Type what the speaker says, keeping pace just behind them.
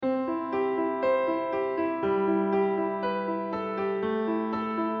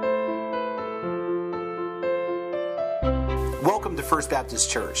Welcome to First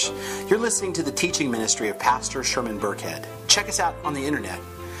Baptist Church. You're listening to the teaching ministry of Pastor Sherman Burkhead. Check us out on the internet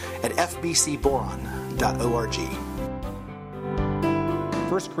at fbcboron.org.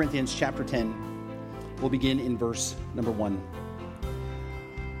 1 Corinthians chapter 10, we'll begin in verse number 1.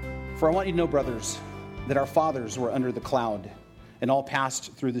 For I want you to know, brothers, that our fathers were under the cloud, and all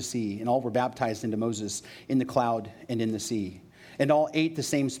passed through the sea, and all were baptized into Moses in the cloud and in the sea. And all ate the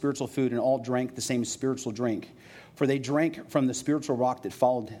same spiritual food, and all drank the same spiritual drink. For they drank from the spiritual rock that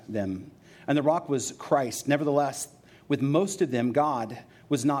followed them. And the rock was Christ. Nevertheless, with most of them, God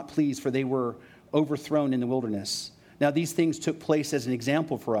was not pleased, for they were overthrown in the wilderness. Now these things took place as an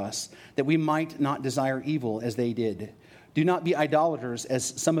example for us, that we might not desire evil as they did. Do not be idolaters, as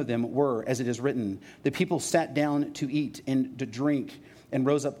some of them were, as it is written. The people sat down to eat and to drink and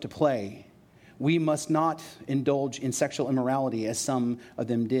rose up to play. We must not indulge in sexual immorality, as some of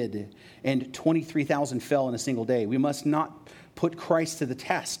them did. And 23,000 fell in a single day. We must not put Christ to the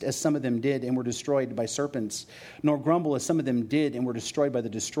test, as some of them did and were destroyed by serpents, nor grumble, as some of them did and were destroyed by the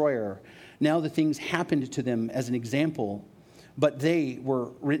destroyer. Now the things happened to them as an example, but they were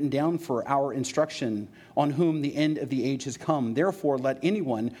written down for our instruction, on whom the end of the age has come. Therefore, let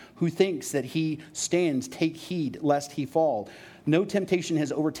anyone who thinks that he stands take heed lest he fall. No temptation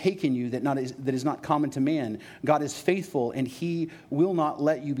has overtaken you that is not common to man. God is faithful, and he will not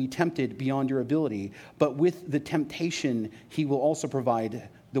let you be tempted beyond your ability. But with the temptation, he will also provide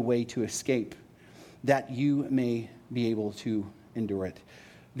the way to escape, that you may be able to endure it.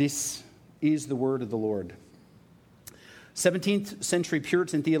 This is the word of the Lord. 17th century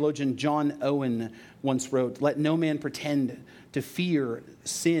Puritan theologian John Owen once wrote, "Let no man pretend to fear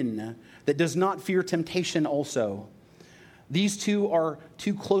sin that does not fear temptation also. These two are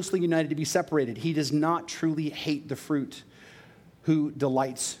too closely united to be separated. He does not truly hate the fruit who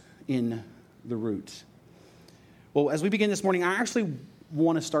delights in the root." Well, as we begin this morning, I actually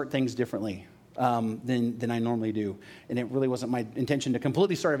want to start things differently than I normally do. And it really wasn't my intention to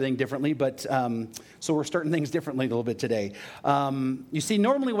completely start everything differently, but so we're starting things differently a little bit today. You see,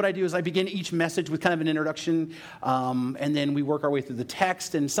 normally what I do is I begin each message with kind of an introduction, and then we work our way through the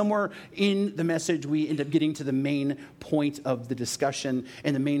text, and somewhere in the message we end up getting to the main point of the discussion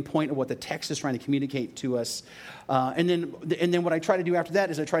and the main point of what the text is trying to communicate to us. And then what I try to do after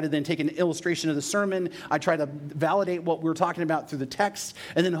that is I try to then take an illustration of the sermon. I try to validate what we're talking about through the text,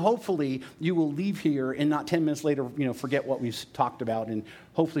 and then hopefully you will leave here and not 10 minutes later, forget what we've talked about. And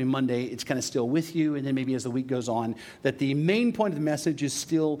hopefully Monday it's kind of still with you, and then maybe as the week goes on, that the main point of the message is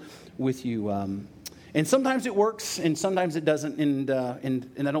still with you. And sometimes it works, and sometimes it doesn't. And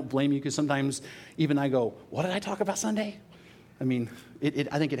I don't blame you, because sometimes even I go, "What did I talk about Sunday?" I mean,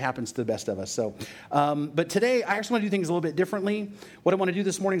 I think it happens to the best of us. So, but today, I actually want to do things a little bit differently. What I want to do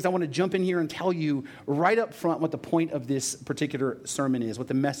this morning is I want to jump in here and tell you right up front what the point of this particular sermon is, what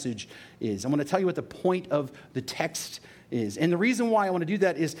the message is. I want to tell you what the point of the text is. And the reason why I want to do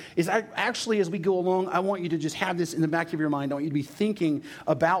that is I actually, as we go along, I want you to just have this in the back of your mind. I want you to be thinking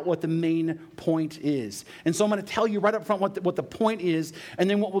about what the main point is. And so I'm going to tell you right up front what the point is, and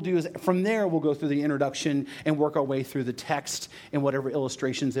then what we'll do is from there we'll go through the introduction and work our way through the text and whatever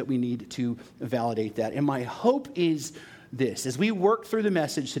illustrations that we need to validate that. And my hope is this: as we work through the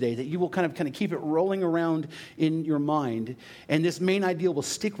message today, that you will kind of keep it rolling around in your mind, and this main idea will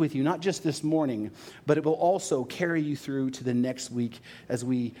stick with you, not just this morning, but it will also carry you through to the next week as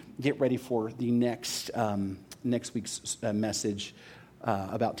we get ready for the next week's message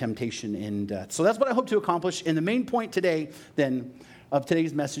about temptation. And so that's what I hope to accomplish. And the main point today, then, of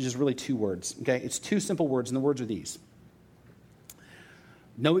today's message is really two words. Okay, it's two simple words, and the words are these: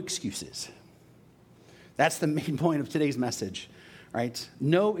 no excuses. That's the main point of today's message, right?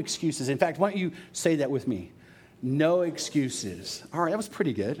 No excuses. In fact, why don't you say that with me? No excuses. All right, that was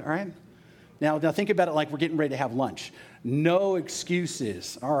pretty good, all right? Now think about it like we're getting ready to have lunch. No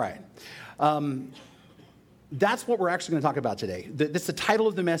excuses. All right. That's what we're actually going to talk about today. That's the title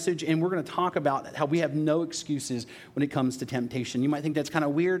of the message, and we're going to talk about how we have no excuses when it comes to temptation. You might think that's kind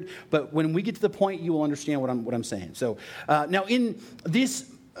of weird, but when we get to the point, you will understand what I'm saying. So now in this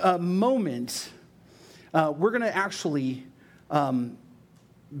moment, we're going to actually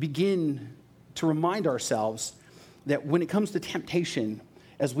begin to remind ourselves that when it comes to temptation,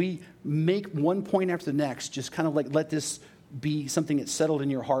 as we make one point after the next, just kind of like let this be something that's settled in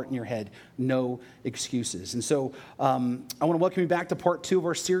your heart and your head. No excuses. And so I want to welcome you back to part 2 of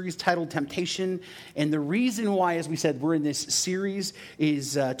our series titled Temptation. And the reason why, as we said, we're in this series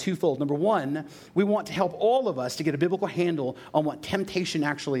is twofold. Number one, we want to help all of us to get a biblical handle on what temptation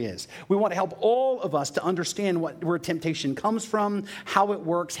actually is. We want to help all of us to understand where temptation comes from, how it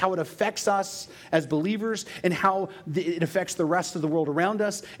works, how it affects us as believers, and how it affects the rest of the world around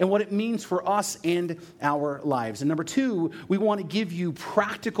us, and what it means for us and our lives. And number two, we want to give you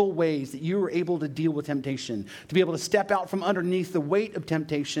practical ways that you are able to deal with temptation, to be able to step out from underneath the weight of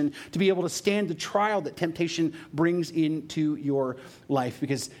temptation, to be able to stand the trial that temptation brings into your life.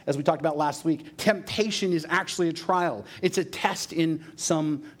 Because as we talked about last week, temptation is actually a trial. It's a test in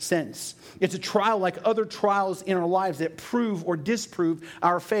some sense. It's a trial like other trials in our lives that prove or disprove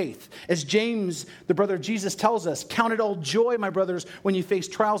our faith. As James, the brother of Jesus, tells us, count it all joy, my brothers, when you face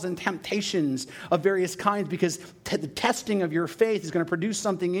trials and temptations of various kinds, because the testing of your faith is going to produce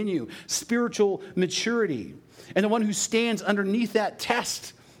something in you, spiritual maturity. And the one who stands underneath that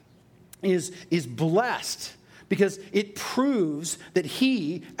test is blessed, because it proves that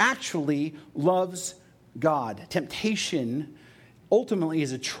he actually loves God. Temptation ultimately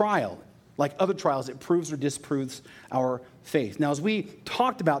is a trial. Like other trials, it proves or disproves our faith. Now, as we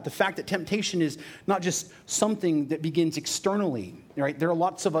talked about, the fact that temptation is not just something that begins externally, right? There are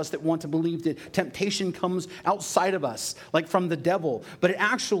lots of us that want to believe that temptation comes outside of us, like from the devil. But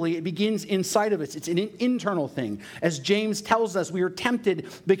it begins inside of us. It's an internal thing. As James tells us, we are tempted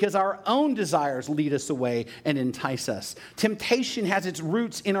because our own desires lead us away and entice us. Temptation has its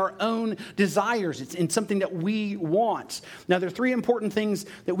roots in our own desires. It's in something that we want. Now, there are 3 important things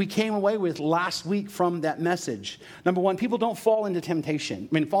that we came away with last week from that message. Number one, people don't fall into sin.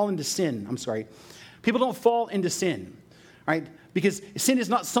 People don't fall into sin, right? Because sin is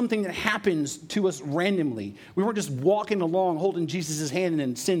not something that happens to us randomly. We weren't just walking along holding Jesus' hand and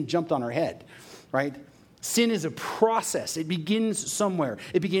then sin jumped on our head, right? Sin is a process. It begins somewhere.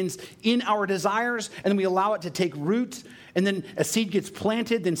 It begins in our desires, and then we allow it to take root. And then a seed gets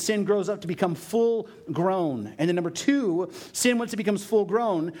planted, then sin grows up to become full grown. And then number 2, sin, once it becomes full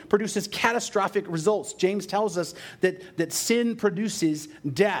grown, produces catastrophic results. James tells us that sin produces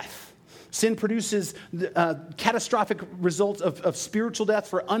death. Sin produces catastrophic results of spiritual death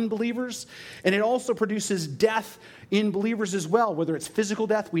for unbelievers. And it also produces death in believers as well, whether it's physical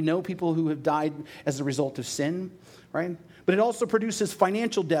death. We know people who have died as a result of sin, right? But it also produces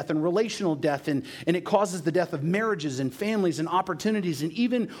financial death and relational death, and it causes the death of marriages and families and opportunities and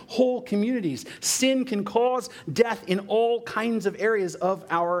even whole communities. Sin can cause death in all kinds of areas of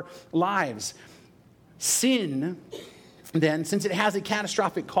our lives. Sin, then, since it has a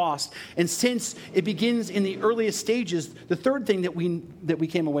catastrophic cost, and since it begins in the earliest stages, the third thing that we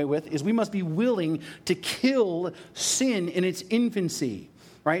came away with is we must be willing to kill sin in its infancy,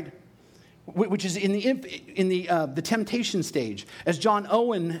 right? Which is in the temptation stage. As John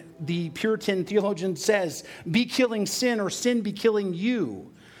Owen, the Puritan theologian, says, be killing sin or sin be killing you.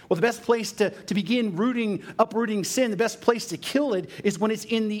 Well, the best place to begin uprooting sin, the best place to kill it is when it's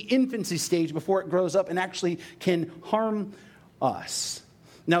in the infancy stage before it grows up and actually can harm us.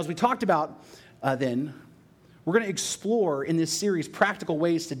 Now, as we talked about then, we're going to explore in this series practical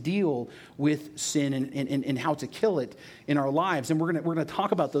ways to deal with sin and how to kill it in our lives. And we're going to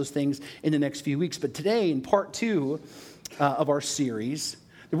talk about those things in the next few weeks. But today, in part 2 of our series,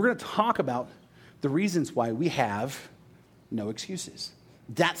 we're going to talk about the reasons why we have no excuses.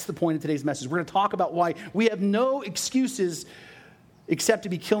 That's the point of today's message. We're going to talk about why we have no excuses except to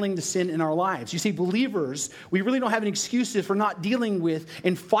be killing the sin in our lives. You see, believers, we really don't have any excuses for not dealing with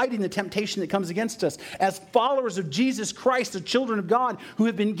and fighting the temptation that comes against us. As followers of Jesus Christ, the children of God who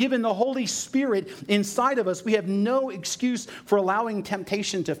have been given the Holy Spirit inside of us, we have no excuse for allowing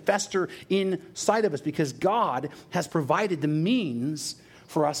temptation to fester inside of us, because God has provided the means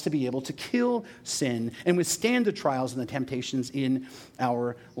for us to be able to kill sin and withstand the trials and the temptations in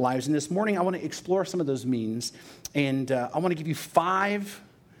our lives. And this morning, I want to explore some of those means, and I want to give you 5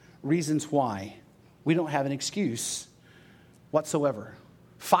 reasons why we don't have an excuse whatsoever.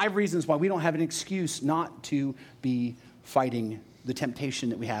 5 reasons why we don't have an excuse not to be fighting the temptation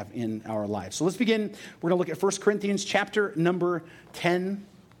that we have in our lives. So let's begin. We're going to look at 1 Corinthians chapter number 10.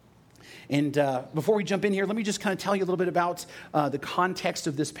 And before we jump in here, let me just kind of tell you a little bit about the context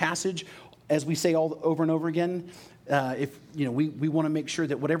of this passage. As we say over and over again, we want to make sure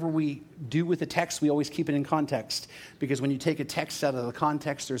that whatever we do with the text, we always keep it in context. Because when you take a text out of the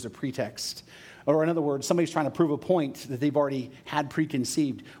context, there's a pretext. Or in other words, somebody's trying to prove a point that they've already had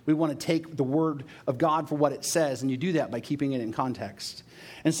preconceived. We want to take the word of God for what it says, and you do that by keeping it in context.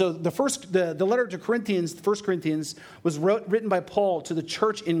 And so the letter to Corinthians, 1 Corinthians, was written by Paul to the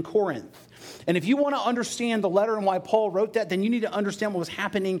church in Corinth. And if you want to understand the letter and why Paul wrote that, then you need to understand what was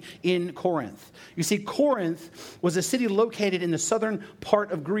happening in Corinth. You see, Corinth was a city located in the southern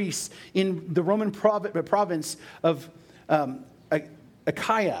part of Greece in the Roman province of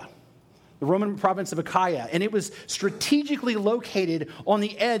Achaia. The Roman province of Achaia, and it was strategically located on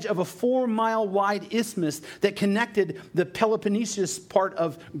the edge of a 4-mile wide isthmus that connected the Peloponnese part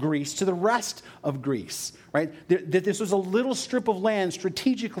of Greece to the rest of Greece, right? This was a little strip of land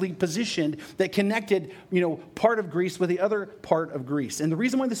strategically positioned that connected, part of Greece with the other part of Greece. And the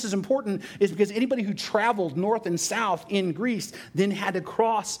reason why this is important is because anybody who traveled north and south in Greece then had to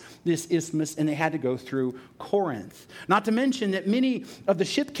cross this isthmus, and they had to go through Corinth. Not to mention that many of the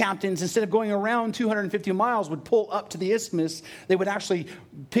ship captains, instead of going around 250 miles, would pull up to the isthmus. They would actually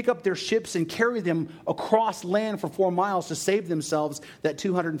pick up their ships and carry them across land for 4 miles to save themselves that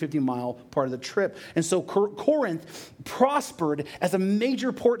 250-mile part of the trip. And so Corinth prospered as a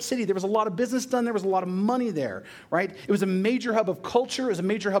major port city. There was a lot of business done. There was a lot of money there, right? It was a major hub of culture. It was a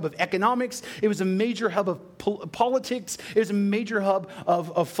major hub of economics. It was a major hub of politics. It was a major hub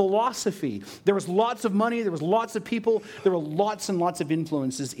of philosophy. There was lots of money. There was lots of people. There were lots and lots of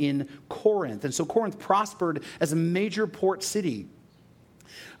influences in Corinth. And so Corinth prospered as a major port city.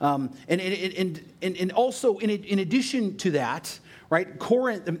 And also, in addition to that, right,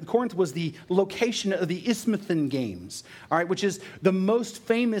 Corinth was the location of the Isthmian Games, all right, which is the most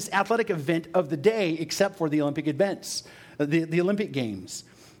famous athletic event of the day, except for the Olympic events, the Olympic Games.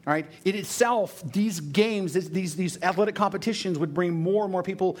 All right. In itself, these games, these athletic competitions would bring more and more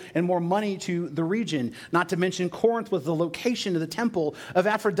people and more money to the region. Not to mention, Corinth was the location of the temple of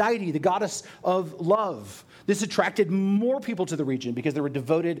Aphrodite, the goddess of love. This attracted more people to the region because there were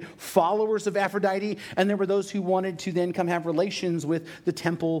devoted followers of Aphrodite, and there were those who wanted to then come have relations with the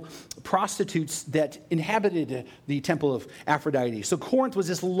temple prostitutes that inhabited the temple of Aphrodite. So Corinth was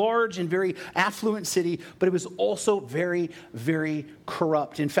this large and very affluent city, but it was also very, very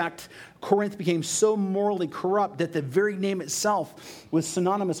corrupt. In fact, Corinth became so morally corrupt that the very name itself was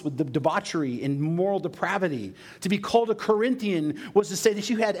synonymous with debauchery and moral depravity. To be called a Corinthian was to say that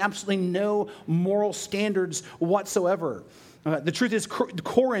you had absolutely no moral standards whatsoever. The truth is,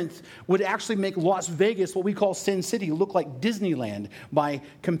 Corinth would actually make Las Vegas, what we call Sin City, look like Disneyland by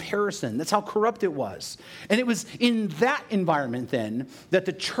comparison. That's how corrupt it was. And it was in that environment then that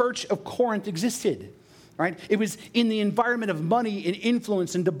the church of Corinth existed. Right? It was in the environment of money and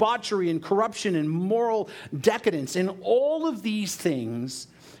influence and debauchery and corruption and moral decadence. And all of these things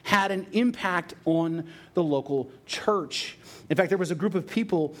had an impact on the local church. In fact, there was a group of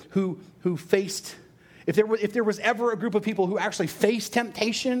people who faced, if there was ever a group of people who actually faced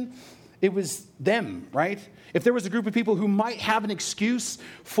temptation, it was them, right? If there was a group of people who might have an excuse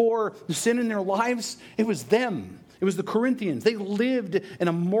for the sin in their lives, it was them. It was the Corinthians. They lived in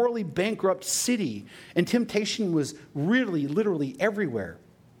a morally bankrupt city, and temptation was really, literally everywhere.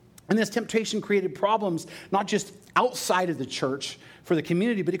 And this temptation created problems not just outside of the church for the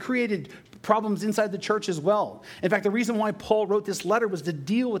community, but it created problems inside the church as well. In fact, the reason why Paul wrote this letter was to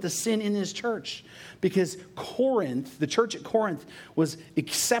deal with the sin in his church, because Corinth, the church at Corinth, was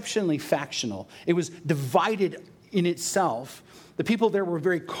exceptionally factional. It was divided in itself. The people there were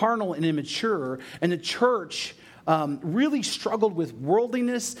very carnal and immature, and the church really struggled with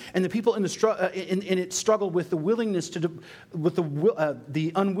worldliness, and the people in it struggled with the willingness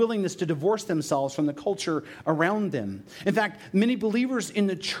the unwillingness to divorce themselves from the culture around them. In fact, many believers in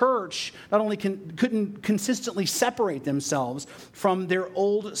the church not only couldn't consistently separate themselves from their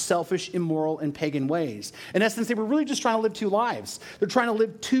old, selfish, immoral, and pagan ways. In essence, they were really just trying to live two lives. They're trying to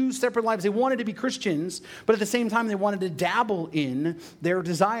live two separate lives. They wanted to be Christians, but at the same time, they wanted to dabble in their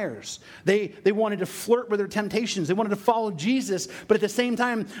desires. They wanted to flirt with their temptations. They wanted to follow Jesus, but at the same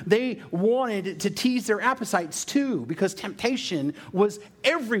time, they wanted to tease their appetites too, because temptation was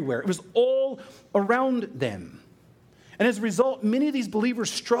everywhere. It was all around them. And as a result, many of these believers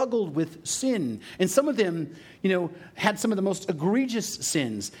struggled with sin. And some of them, had some of the most egregious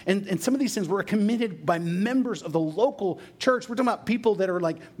sins. And some of these sins were committed by members of the local church. We're talking about people that are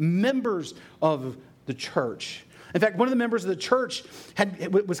like members of the church. In fact, one of the members of the church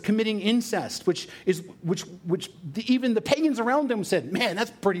was committing incest, which even the pagans around them said, man,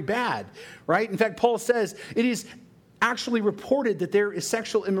 that's pretty bad, right? In fact, Paul says it is actually reported that there is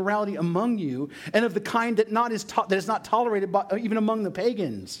sexual immorality among you, and of the kind that is not tolerated even among the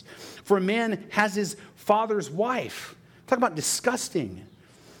pagans. For a man has his father's wife. Talk about disgusting.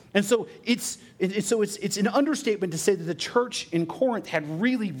 And so it's an understatement to say that the church in Corinth had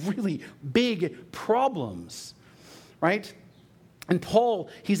really, really big problems, right? And Paul,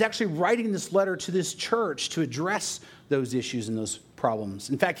 he's actually writing this letter to this church to address those issues and those problems.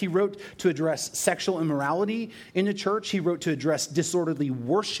 In fact, he wrote to address sexual immorality in the church. He wrote to address disorderly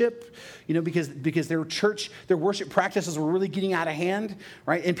worship, because their worship practices were really getting out of hand,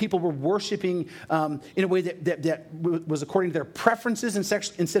 right? And people were worshiping in a way that was according to their preferences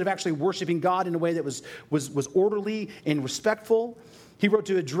instead of actually worshiping God in a way that was orderly and respectful. He wrote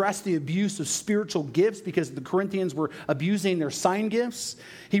to address the abuse of spiritual gifts because the Corinthians were abusing their sign gifts.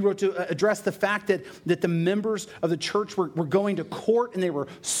 He wrote to address the fact that the members of the church were going to court and they were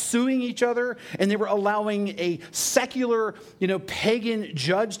suing each other and they were allowing a secular, pagan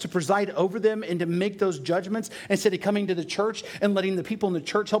judge to preside over them and to make those judgments instead of coming to the church and letting the people in the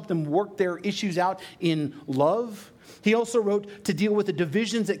church help them work their issues out in love. He also wrote to deal with the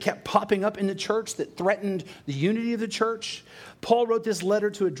divisions that kept popping up in the church that threatened the unity of the church. Paul wrote this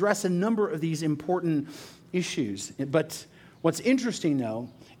letter to address a number of these important issues. But what's interesting, though,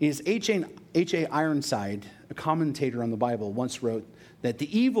 is H.A. Ironside, a commentator on the Bible, once wrote that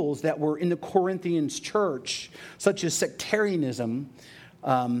the evils that were in the Corinthians church, such as sectarianism,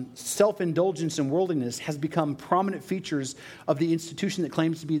 self-indulgence, and worldliness, has become prominent features of the institution that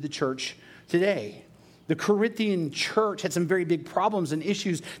claims to be the church today. The Corinthian church had some very big problems and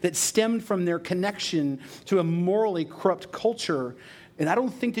issues that stemmed from their connection to a morally corrupt culture. And I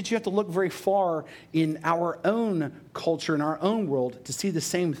don't think that you have to look very far in our own culture, in our own world, to see the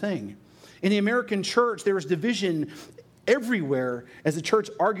same thing. In the American church, there is division everywhere as the church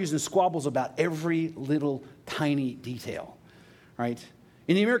argues and squabbles about every little tiny detail, right?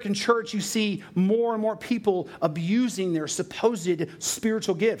 In the American church, you see more and more people abusing their supposed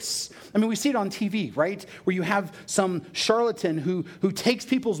spiritual gifts. I mean, we see it on TV, right? Where you have some charlatan who takes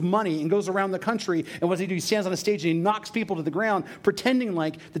people's money and goes around the country, and what does he do? He stands on a stage and he knocks people to the ground, pretending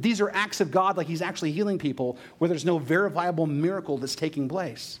like that these are acts of God, like he's actually healing people, where there's no verifiable miracle that's taking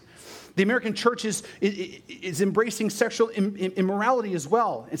place. The American church is embracing sexual immorality as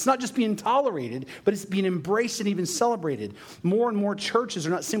well. It's not just being tolerated, but it's being embraced and even celebrated. More and more churches are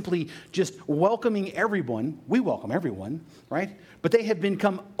not simply just welcoming everyone. We welcome everyone, right? But they have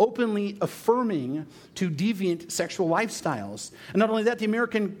become openly affirming to deviant sexual lifestyles. And not only that, the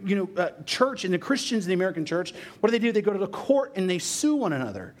American church and the Christians in the American church, what do? They go to the court and they sue one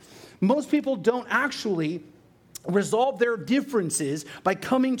another. Most people don't actually resolve their differences by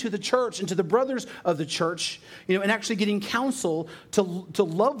coming to the church and to the brothers of the church, and actually getting counsel to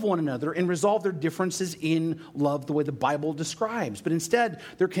love one another and resolve their differences in love the way the Bible describes. But instead,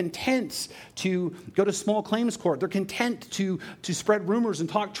 they're content to go to small claims court. They're content to spread rumors and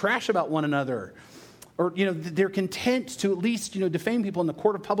talk trash about one another. Or, they're content to at least, defame people in the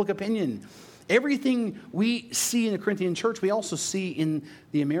court of public opinion. Everything we see in the Corinthian church, we also see in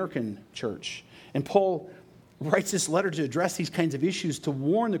the American church. And Paul writes this letter to address these kinds of issues, to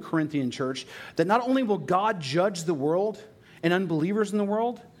warn the Corinthian church that not only will God judge the world and unbelievers in the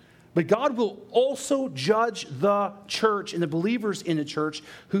world, but God will also judge the church and the believers in the church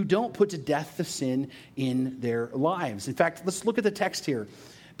who don't put to death the sin in their lives. In fact, let's look at the text here.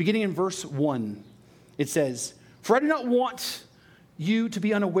 Beginning in verse 1, it says, "For I do not want you to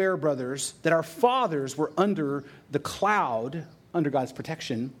be unaware, brothers, that our fathers were under the cloud, under God's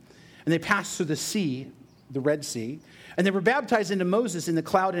protection, and they passed through the sea, the Red Sea, and they were baptized into Moses in the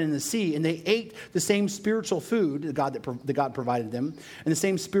cloud and in the sea, and they ate the same spiritual food that God provided them, and the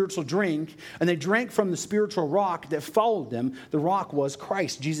same spiritual drink, and they drank from the spiritual rock that followed them. The rock was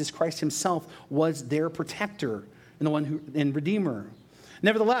Christ. Jesus Christ himself was their protector and the one and Redeemer.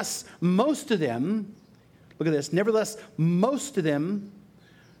 Nevertheless, most of them, look at this, with most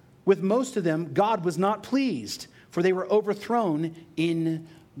of them, God was not pleased, for they were overthrown in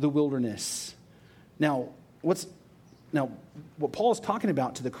the wilderness." Now, what Paul is talking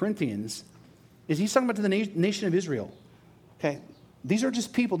about to the Corinthians is he's talking about to the nation of Israel. Okay, these are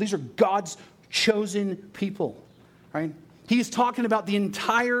just people. These are God's chosen people, right? He's talking about the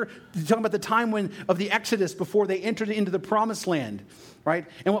time of the Exodus before they entered into the promised land, right?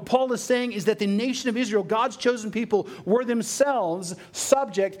 And what Paul is saying is that the nation of Israel, God's chosen people, were themselves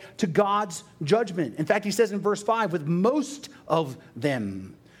subject to God's judgment. In fact, he says in verse 5, with most of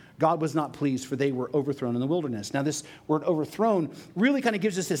them, God was not pleased, for they were overthrown in the wilderness. Now, this word overthrown really kind of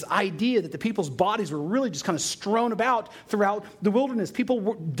gives us this idea that the people's bodies were really just kind of strewn about throughout the wilderness.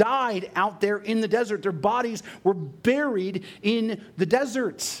 People died out there in the desert. Their bodies were buried in the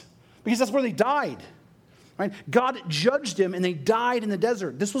desert because that's where they died. Right? God judged them and they died in the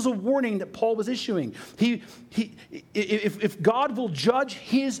desert. This was a warning that Paul was issuing. If God will judge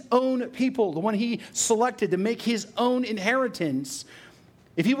his own people, the one he selected to make his own inheritance,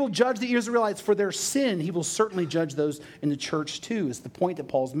 if he will judge the Israelites for their sin, he will certainly judge those in the church too, is the point that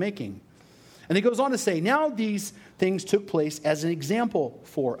Paul's making. And he goes on to say, now these things took place as an example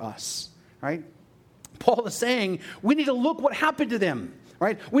for us. Right? Paul is saying, we need to look what happened to them.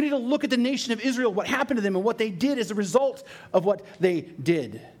 Right? We need to look at the nation of Israel, what happened to them and what they did as a result of what they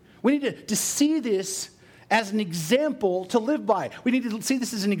did. We need to see this as an example to live by. We need to see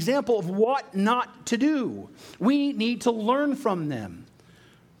this as an example of what not to do. We need to learn from them.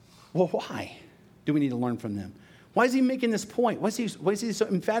 Well, why do we need to learn from them? Why is he making this point? Why is he so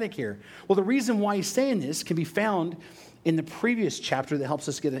emphatic here? Well, the reason why he's saying this can be found in the previous chapter that helps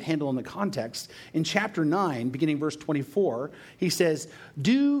us get a handle on the context. In chapter 9, beginning verse 24, he says,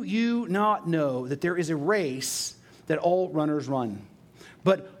 do you not know that there is a race that all runners run,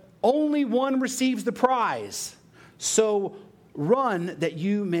 but only one receives the prize? So run that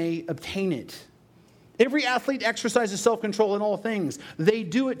you may obtain it. Every athlete exercises self-control in all things. They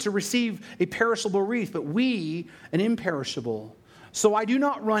do it to receive a perishable wreath, but we an imperishable. So I do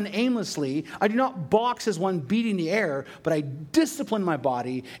not run aimlessly. I do not box as one beating the air, but I discipline my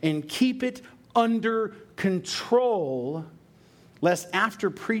body and keep it under control, lest after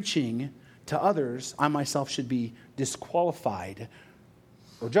preaching to others, I myself should be disqualified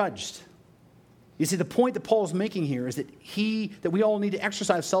or judged. You see, the point that Paul is making here is that we all need to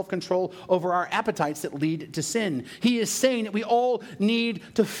exercise self-control over our appetites that lead to sin. He is saying that we all need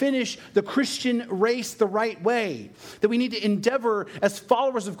to finish the Christian race the right way, that we need to endeavor as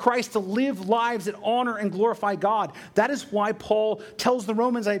followers of Christ to live lives that honor and glorify God. That is why Paul tells the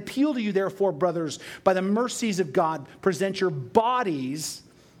Romans, I appeal to you, therefore, brothers, by the mercies of God, present your bodies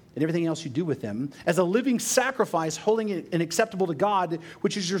and everything else you do with them as a living sacrifice, holding it and acceptable to God,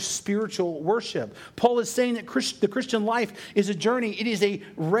 which is your spiritual worship. Paul is saying that the Christian life is a journey. It is a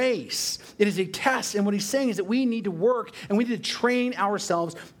race. It is a test. And what he's saying is that we need to work and we need to train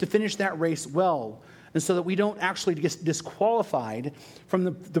ourselves to finish that race well. And so that we don't actually get disqualified from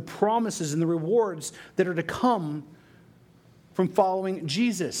the promises and the rewards that are to come from following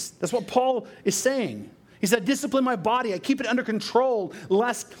Jesus. That's what Paul is saying. He said, discipline my body. I keep it under control,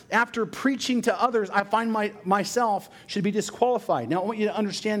 lest after preaching to others, I find myself should be disqualified. Now, I want you to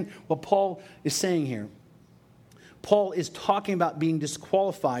understand what Paul is saying here. Paul is talking about being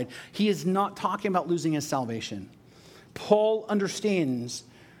disqualified. He is not talking about losing his salvation. Paul understands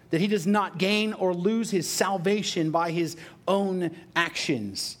that he does not gain or lose his salvation by his own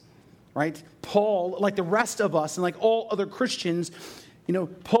actions, right? Paul, like the rest of us and like all other Christians,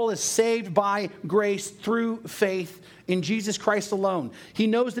 Paul is saved by grace through faith in Jesus Christ alone. He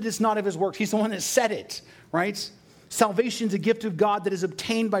knows that it's not of his works. He's the one that said it, right? Salvation is a gift of God that is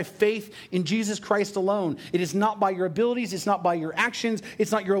obtained by faith in Jesus Christ alone. It is not by your abilities. It's not by your actions.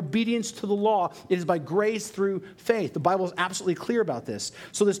 It's not your obedience to the law. It is by grace through faith. The Bible is absolutely clear about this.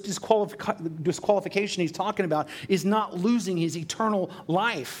 So this disqualification he's talking about is not losing his eternal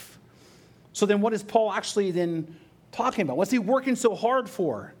life. So then what is Paul actually then talking about? What's he working so hard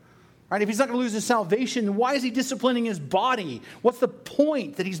for? Right? If he's not going to lose his salvation, then why is he disciplining his body? What's the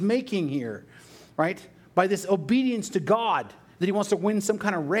point that he's making here? Right? By this obedience to God, that he wants to win some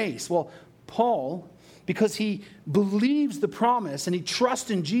kind of race. Well, Paul, because he believes the promise and he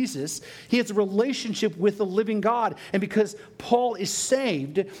trusts in Jesus, he has a relationship with the living God. And because Paul is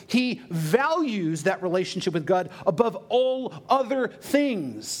saved, he values that relationship with God above all other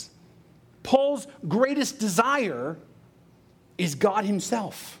things. Paul's greatest desire is God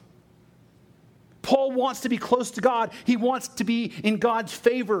himself. Paul wants to be close to God. He wants to be in God's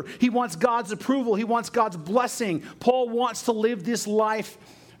favor. He wants God's approval. He wants God's blessing. Paul wants to live this life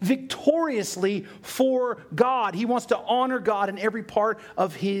victoriously for God. He wants to honor God in every part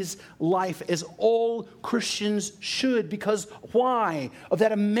of his life, as all Christians should. Because why? Of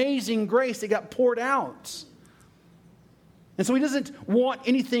that amazing grace that got poured out. And so he doesn't want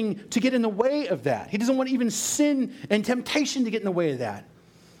anything to get in the way of that. He doesn't want even sin and temptation to get in the way of that.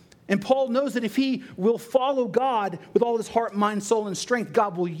 And Paul knows that if he will follow God with all his heart, mind, soul, and strength,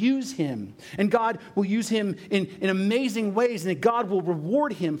 God will use him. And God will use him in amazing ways. And that God will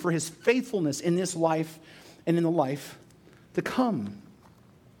reward him for his faithfulness in this life and in the life to come.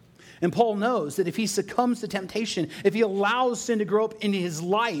 And Paul knows that if he succumbs to temptation, if he allows sin to grow up into his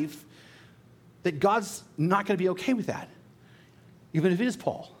life, that God's not going to be okay with that. Even if it is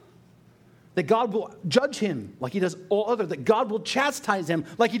Paul. That God will judge him like he does all other. That God will chastise him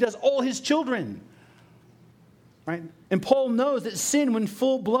like he does all his children. Right? And Paul knows that sin, when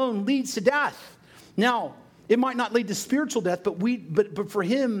full blown, leads to death. Now, it might not lead to spiritual death, but for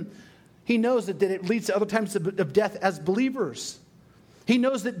him, he knows that it leads to other types of death as believers. He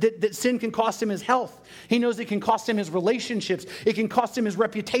knows that sin can cost him his health. He knows it can cost him his relationships. It can cost him his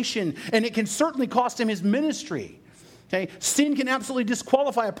reputation. And it can certainly cost him his ministry. Okay? Sin can absolutely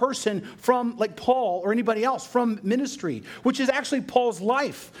disqualify a person from, like Paul or anybody else, from ministry, which is actually Paul's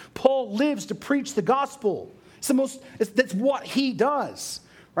life. Paul lives to preach the gospel. That's what he does,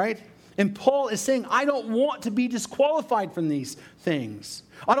 right? And Paul is saying, I don't want to be disqualified from these things.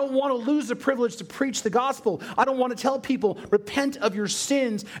 I don't want to lose the privilege to preach the gospel. I don't want to tell people, repent of your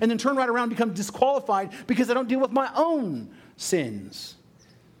sins, and then turn right around and become disqualified because I don't deal with my own sins.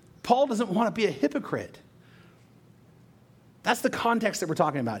 Paul doesn't want to be a hypocrite. That's the context that we're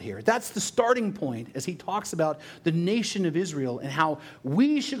talking about here. That's the starting point as he talks about the nation of Israel and how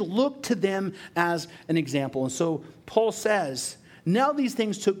we should look to them as an example. And so Paul says, now these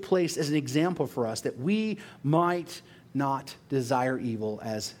things took place as an example for us that we might not desire evil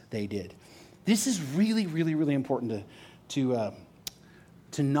as they did. This is really, really, really important to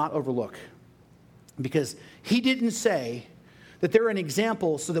not overlook, because he didn't say that they're an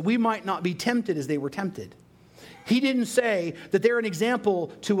example so that we might not be tempted as they were tempted. He didn't say that they're an example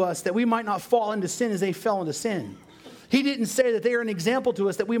to us that we might not fall into sin as they fell into sin. He didn't say that they are an example to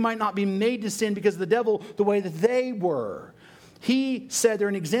us that we might not be made to sin because of the devil the way that they were. He said they're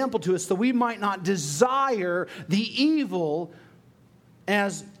an example to us so we might not desire the evil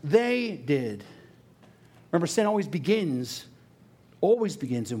as they did. Remember, sin always begins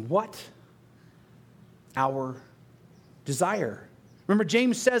in what? Our desire. Remember,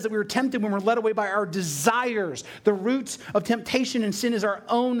 James says that we were tempted when we're led away by our desires. The roots of temptation and sin is our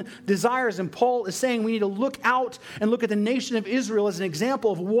own desires. And Paul is saying we need to look out and look at the nation of Israel as an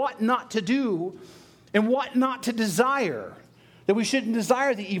example of what not to do and what not to desire. That we shouldn't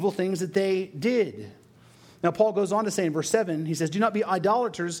desire the evil things that they did. Now, Paul goes on to say in verse 7, he says, do not be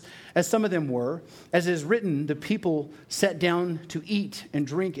idolaters as some of them were. As it is written, the people sat down to eat and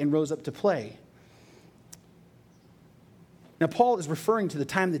drink and rose up to play. Now, Paul is referring to the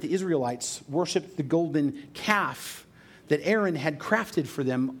time that the Israelites worshiped the golden calf that Aaron had crafted for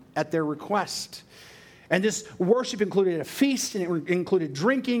them at their request. And this worship included a feast, and it included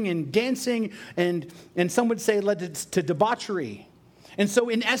drinking and dancing, and some would say led to debauchery. And so,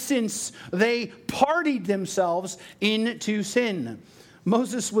 in essence, they partied themselves into sin.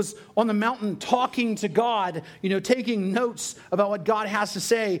 Moses was on the mountain talking to God, taking notes about what God has to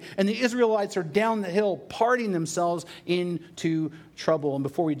say. And the Israelites are down the hill partying themselves into trouble. And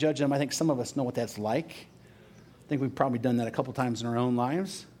before we judge them, I think some of us know what that's like. I think we've probably done that a couple times in our own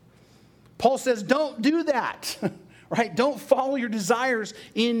lives. Paul says, don't do that, right? Don't follow your desires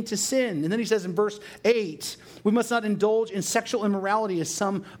into sin. And then he says in verse 8, we must not indulge in sexual immorality as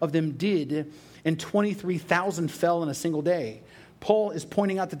some of them did, and 23,000 fell in a single day. Paul is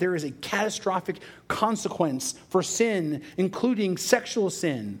pointing out that there is a catastrophic consequence for sin, including sexual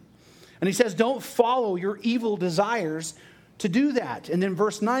sin. And he says, don't follow your evil desires to do that. And then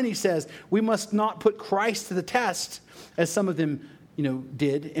verse 9, he says, we must not put Christ to the test, as some of them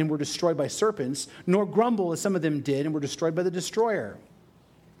did and were destroyed by serpents, nor grumble as some of them did and were destroyed by the destroyer.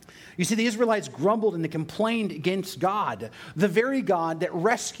 You see, the Israelites grumbled and they complained against God, the very God that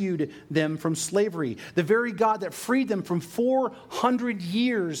rescued them from slavery, the very God that freed them from 400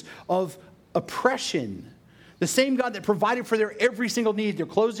 years of oppression, the same God that provided for their every single need. Their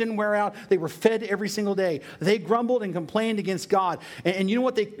clothes didn't wear out. They were fed every single day. They grumbled and complained against God. And you know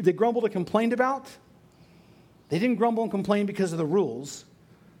what they grumbled and complained about? They didn't grumble and complain because of the rules.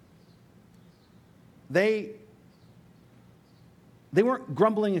 They weren't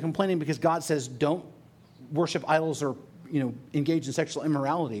grumbling and complaining because God says don't worship idols or engage in sexual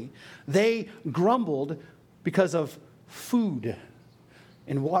immorality. They grumbled because of food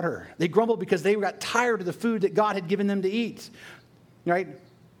and water. They grumbled because they got tired of the food that God had given them to eat. Right?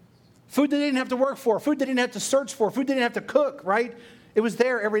 Food they didn't have to work for, food they didn't have to search for, food they didn't have to cook, right? It was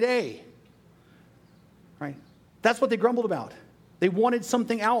there every day. Right? That's what they grumbled about. They wanted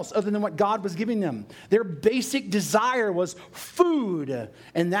something else other than what God was giving them. Their basic desire was food,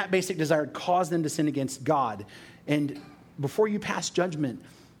 and that basic desire caused them to sin against God. And before you pass judgment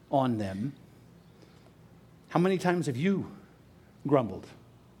on them, how many times have you grumbled?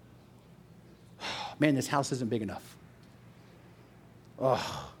 Man, this house isn't big enough.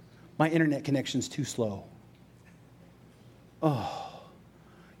 Oh, my internet connection's too slow. Oh,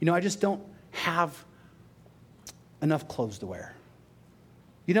 I just don't have enough clothes to wear.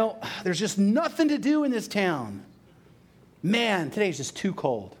 There's just nothing to do in this town. Man, today's just too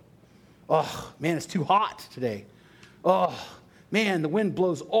cold. Oh, man, it's too hot today. Oh, man, the wind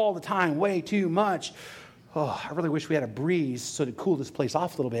blows all the time, way too much. Oh, I really wish we had a breeze so to cool this place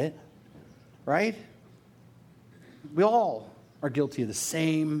off a little bit, right? We all are guilty of the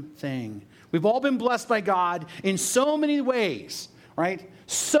same thing. We've all been blessed by God in so many ways, right?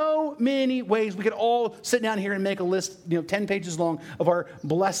 So many ways. We could all sit down here and make a list, 10 pages long of our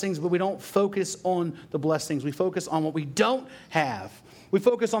blessings, but we don't focus on the blessings. We focus on what we don't have. We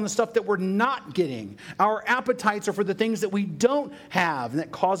focus on the stuff that we're not getting. Our appetites are for the things that we don't have and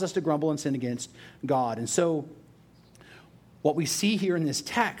that cause us to grumble and sin against God. And so what we see here in this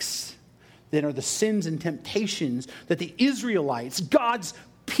text then are the sins and temptations that the Israelites, God's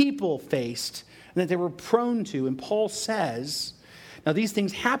people, faced and that they were prone to. And Paul says, now these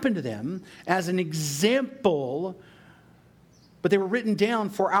things happened to them as an example, but they were written down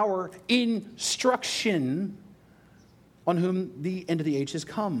for our instruction, on whom the end of the age has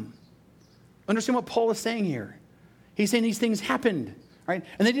come. Understand what Paul is saying here. He's saying these things happened, right?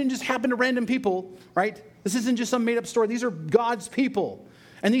 And they didn't just happen to random people, right? This isn't just some made-up story. These are God's people.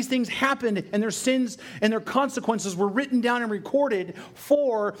 And these things happened, and their sins and their consequences were written down and recorded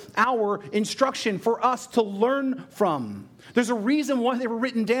for our instruction, for us to learn from. There's a reason why they were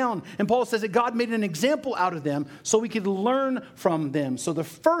written down. And Paul says that God made an example out of them so we could learn from them. So the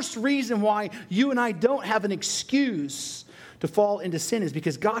first reason why you and I don't have an excuse to fall into sin is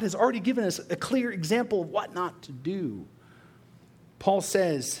because God has already given us a clear example of what not to do. Paul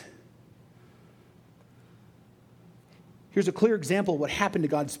says, here's a clear example of what happened to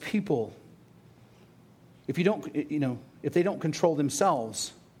God's people. If they don't control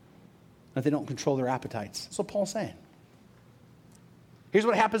themselves, if they don't control their appetites. That's what Paul's saying. Here's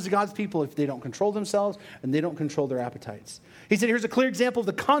what happens to God's people if they don't control themselves and they don't control their appetites. He said, here's a clear example of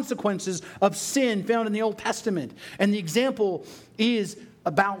the consequences of sin found in the Old Testament. And the example is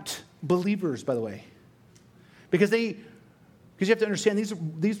about believers, by the way. Because you have to understand,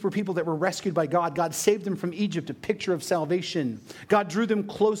 these were people that were rescued by God. God saved them from Egypt, a picture of salvation. God drew them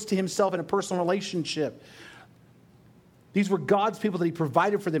close to himself in a personal relationship. These were God's people that he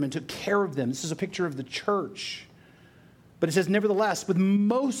provided for them and took care of them. This is a picture of the church. But it says, nevertheless, with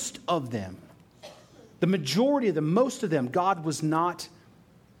most of them, the majority of them, most of them, God was not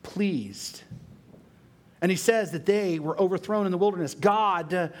pleased. And he says that they were overthrown in the wilderness.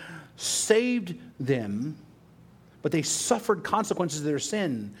 God saved them, but they suffered consequences of their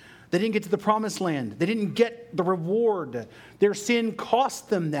sin. They didn't get to the promised land. They didn't get the reward. Their sin cost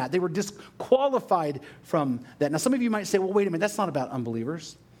them that. They were disqualified from that. Now, some of you might say, well, wait a minute, that's not about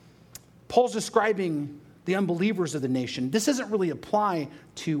unbelievers. Paul's describing the unbelievers of the nation. This doesn't really apply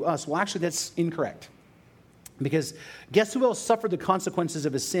to us. Well, actually, that's incorrect. Because guess who else suffered the consequences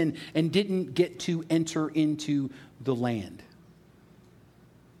of his sin and didn't get to enter into the land?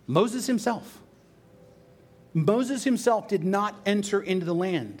 Moses himself. Moses himself did not enter into the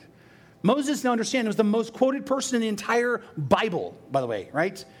land. Moses, now understand, was the most quoted person in the entire Bible, by the way,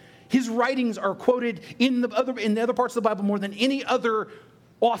 right? His writings are quoted in the other parts of the Bible more than any other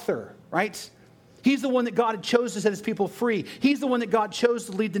author, right? He's the one that God chose to set his people free. He's the one that God chose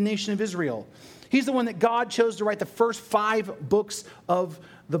to lead the nation of Israel. He's the one that God chose to write the first 5 books of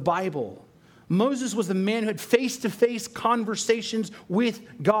the Bible. Moses was the man who had face-to-face conversations with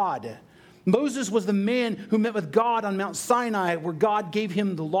God. Moses was the man who met with God on Mount Sinai where God gave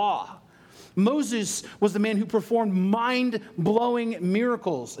him the law. Moses was the man who performed mind-blowing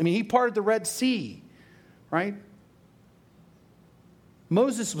miracles. I mean, he parted the Red Sea, right?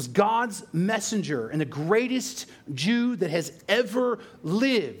 Moses was God's messenger and the greatest Jew that has ever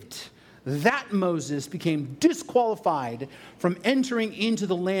lived. That Moses became disqualified from entering into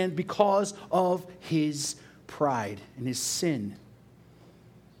the land because of his pride and his sin.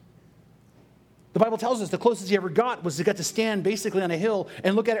 The Bible tells us the closest he ever got was he got to stand basically on a hill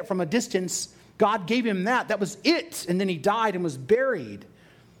and look at it from a distance. God gave him that. That was it. And then he died and was buried.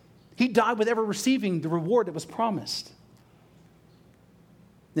 He died without ever receiving the reward that was promised.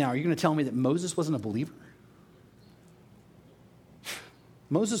 Now, are you going to tell me that Moses wasn't a believer?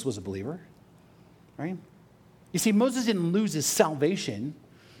 Moses was a believer, right? You see, Moses didn't lose his salvation,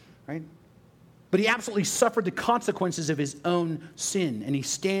 right? But he absolutely suffered the consequences of his own sin. And he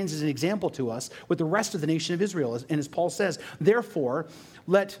stands as an example to us with the rest of the nation of Israel. And as Paul says, therefore,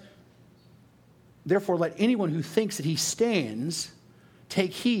 let anyone who thinks that he stands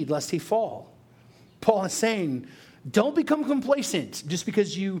take heed lest he fall. Paul is saying, don't become complacent just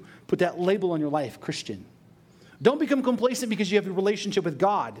because you put that label on your life, Christian. Don't become complacent because you have a relationship with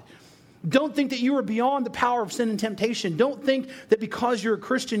God. Don't think that you are beyond the power of sin and temptation. Don't think that because you're a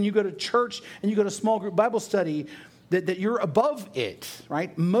Christian, you go to church and you go to small group Bible study, that you're above it,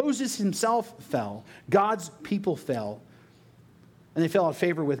 right? Moses himself fell. God's people fell. and they fell out of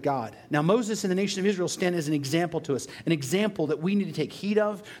favor with God. Now, Moses and the nation of Israel stand as an example to us, an example that we need to take heed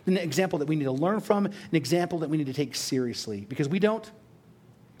of, an example that we need to learn from, an example that we need to take seriously, because we don't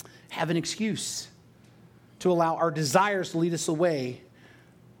have an excuse to allow our desires to lead us away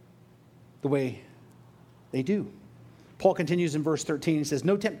the way they do. Paul continues in verse 13. He says,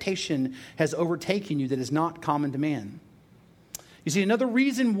 "No temptation has overtaken you that is not common to man." You see, another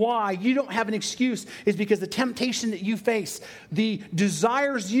reason why you don't have an excuse is because the temptation that you face, the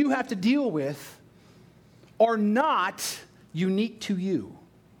desires you have to deal with, are not unique to you.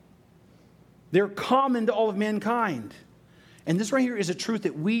 They're common to all of mankind. And this right here is a truth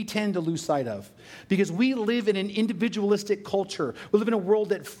that we tend to lose sight of, because we live in an individualistic culture. We live in a world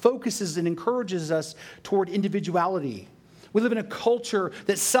that focuses and encourages us toward individuality. We live in a culture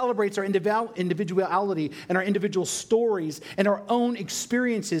that celebrates our individuality and our individual stories and our own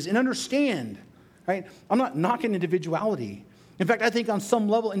experiences. And understand, right? I'm not knocking individuality. In fact, I think on some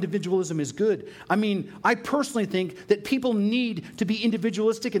level individualism is good. I mean, I personally think that people need to be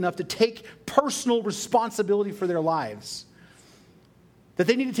individualistic enough to take personal responsibility for their lives. That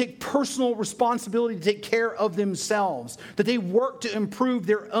they need to take personal responsibility to take care of themselves. That they work to improve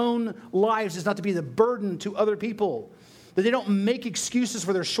their own lives, is not to be the burden to other people. That they don't make excuses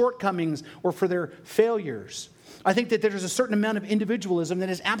for their shortcomings or for their failures. I think that there's a certain amount of individualism that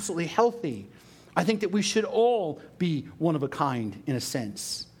is absolutely healthy. I think that we should all be one of a kind in a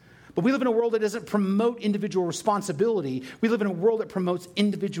sense. But we live in a world that doesn't promote individual responsibility. We live in a world that promotes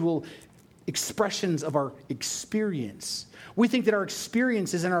individual expressions of our experience. We think that our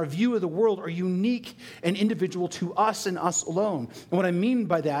experiences and our view of the world are unique and individual to us and us alone. And what I mean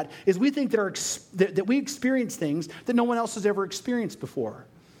by that is we think that we experience things that no one else has ever experienced before.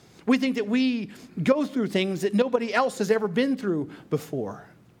 We think that we go through things that nobody else has ever been through before.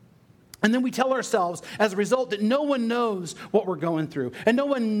 And then we tell ourselves, as a result, that no one knows what we're going through. And no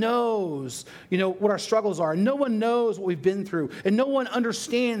one knows, what our struggles are. And no one knows what we've been through. And no one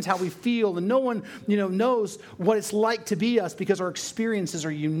understands how we feel. And no one, knows what it's like to be us, because our experiences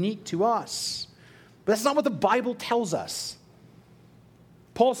are unique to us. But that's not what the Bible tells us.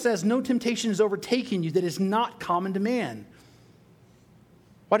 Paul says, "No temptation has overtaken you that is not common to man."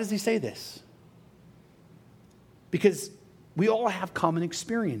 Why does he say this? Because we all have common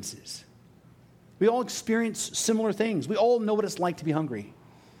experiences. We all experience similar things. We all know what it's like to be hungry.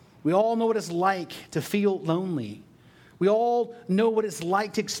 We all know what it's like to feel lonely. We all know what it's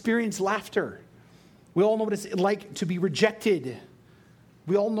like to experience laughter. We all know what it's like to be rejected.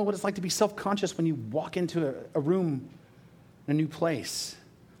 We all know what it's like to be self-conscious when you walk into a room in a new place.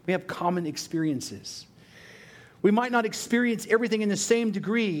 We have common experiences. We might not experience everything in the same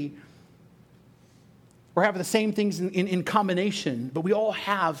degree or have the same things in combination, but we all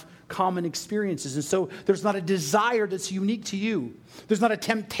have common experiences. And so there's not a desire that's unique to you. There's not a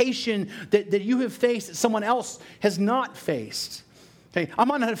temptation that you have faced that someone else has not faced. Okay, I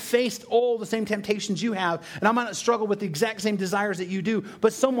might not have faced all the same temptations you have, and I might not struggle with the exact same desires that you do,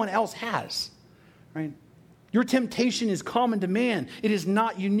 but someone else has, right? Your temptation is common to man. It is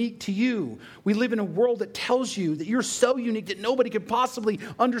not unique to you. We live in a world that tells you that you're so unique that nobody could possibly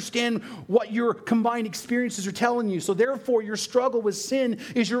understand what your combined experiences are telling you. So therefore, your struggle with sin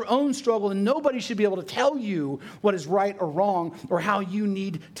is your own struggle, and nobody should be able to tell you what is right or wrong or how you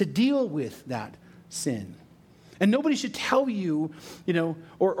need to deal with that sin. And nobody should tell you,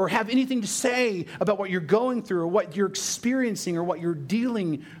 or have anything to say about what you're going through or what you're experiencing or what you're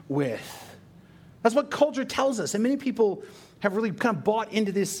dealing with. That's what culture tells us. And many people have really kind of bought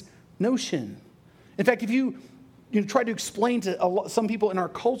into this notion. In fact, if you try to explain to some people in our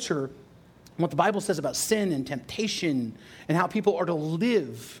culture what the Bible says about sin and temptation and how people are to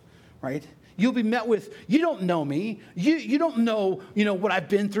live, right? You'll be met with, "You don't know me. You don't know, what I've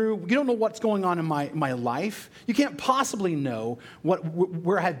been through. You don't know what's going on in my life. You can't possibly know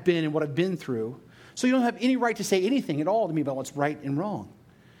where I've been and what I've been through. So you don't have any right to say anything at all to me about what's right and wrong."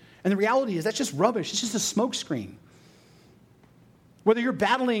 And the reality is that's just rubbish. It's just a smokescreen. Whether you're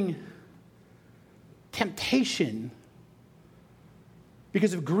battling temptation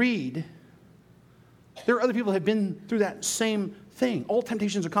because of greed, there are other people who have been through that same thing. All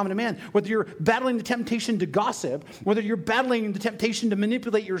temptations are common to man. Whether you're battling the temptation to gossip, whether you're battling the temptation to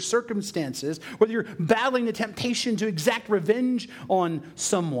manipulate your circumstances, whether you're battling the temptation to exact revenge on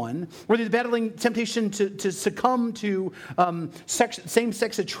someone, whether you're battling temptation to succumb to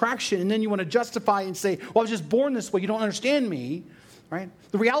same-sex attraction, and then you want to justify and say, "Well, I was just born this way. You don't understand me." Right?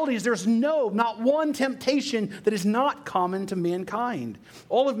 The reality is there's not one temptation that is not common to mankind.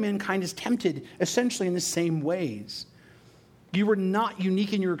 All of mankind is tempted essentially in the same ways. You are not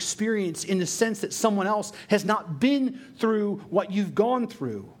unique in your experience in the sense that someone else has not been through what you've gone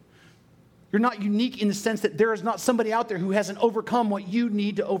through. You're not unique in the sense that there is not somebody out there who hasn't overcome what you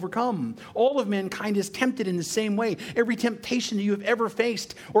need to overcome. All of mankind is tempted in the same way. Every temptation that you have ever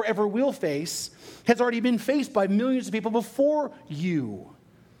faced or ever will face has already been faced by millions of people before you.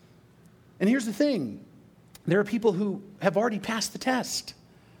 And here's the thing. There are people who have already passed the test.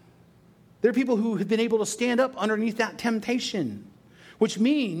 There are people who have been able to stand up underneath that temptation, which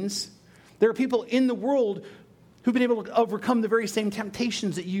means there are people in the world who've been able to overcome the very same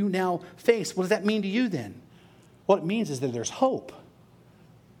temptations that you now face. What does that mean to you then? What it means is that there's hope.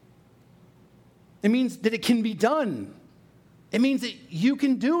 It means that it can be done. It means that you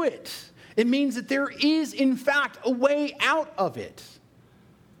can do it. It means that there is, in fact, a way out of it.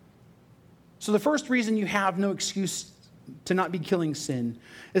 So the first reason you have no excuse to not be killing sin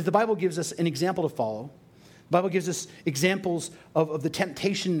is the Bible gives us an example to follow. The Bible gives us examples of the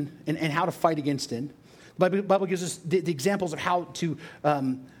temptation and how to fight against it. The Bible gives us the examples of how to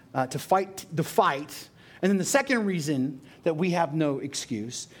fight the fight. And then the second reason that we have no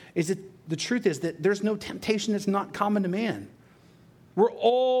excuse is that the truth is that there's no temptation that's not common to man. We're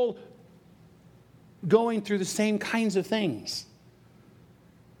all going through the same kinds of things.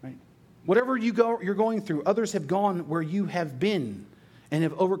 Right? Whatever you're going through, others have gone where you have been and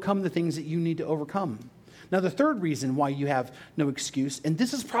have overcome the things that you need to overcome. Now, the third reason why you have no excuse, and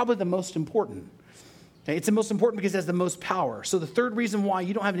this is probably the most important. Okay, it's the most important because it has the most power. So the third reason why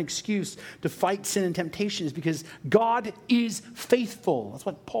you don't have an excuse to fight sin and temptation is because God is faithful. That's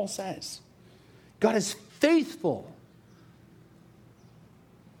what Paul says. God is faithful.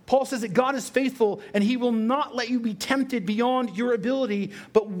 Paul says that God is faithful and he will not let you be tempted beyond your ability,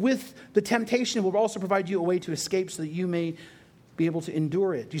 but with the temptation will also provide you a way to escape so that you may be able to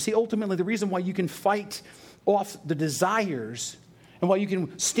endure it. You see, ultimately the reason why you can fight off the desires and why you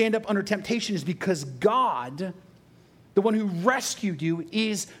can stand up under temptation is because God, the one who rescued you,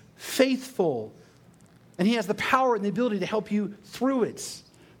 is faithful. And he has the power and the ability to help you through it.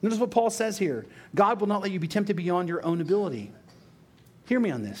 Notice what Paul says here. God will not let you be tempted beyond your own ability. Hear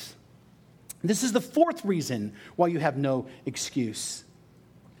me on this. This is the fourth reason why you have no excuse.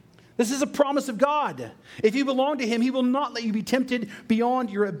 This is a promise of God. If you belong to him, he will not let you be tempted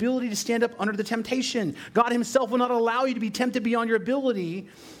beyond your ability to stand up under the temptation. God himself will not allow you to be tempted beyond your ability,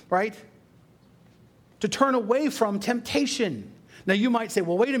 right, to turn away from temptation. Now, you might say,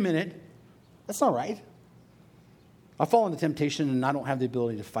 well, wait a minute. That's not right. I fall into temptation and I don't have the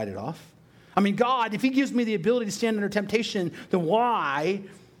ability to fight it off. I mean, God, if he gives me the ability to stand under temptation, then why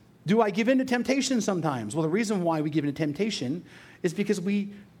do I give in to temptation sometimes? Well, the reason why we give in to temptation is because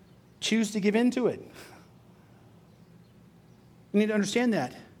we choose to give in to it. You need to understand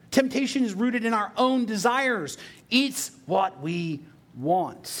that. Temptation is rooted in our own desires. It's what we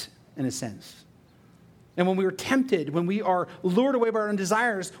want, in a sense. And when we are tempted, when we are lured away by our own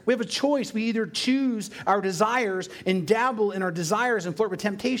desires, we have a choice. We either choose our desires and dabble in our desires and flirt with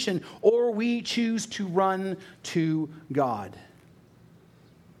temptation, or we choose to run to God.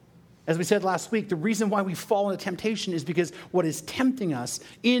 As we said last week, the reason why we fall into temptation is because what is tempting us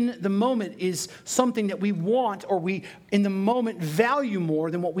in the moment is something that we want or we, in the moment, value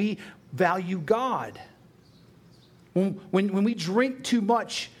more than what we value God. When we drink too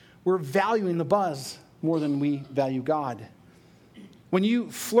much, we're valuing the buzz more than we value God. When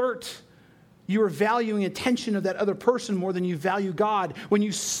you flirt, you are valuing attention of that other person more than you value God. When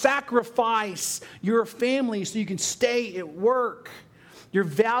you sacrifice your family so you can stay at work, you're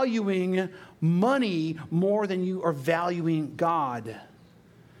valuing money more than you are valuing God.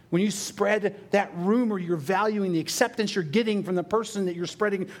 When you spread that rumor, you're valuing the acceptance you're getting from the person that you're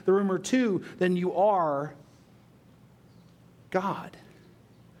spreading the rumor to than you are God.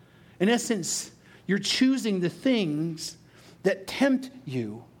 In essence, you're choosing the things that tempt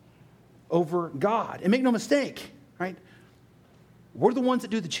you over God. And make no mistake, right? We're the ones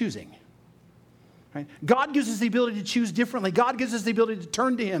that do the choosing. Right? God gives us the ability to choose differently. God gives us the ability to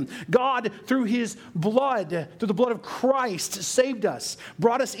turn to him. God, through his blood, through the blood of Christ, saved us,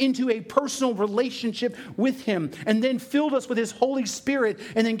 brought us into a personal relationship with him, and then filled us with his Holy Spirit,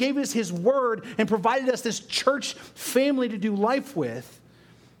 and then gave us his word and provided us this church family to do life with.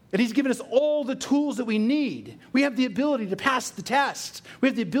 And he's given us all the tools that we need. We have the ability to pass the test. We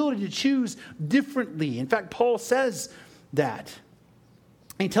have the ability to choose differently. In fact, Paul says that.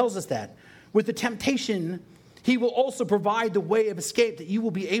 And he tells us that. With the temptation, he will also provide the way of escape that you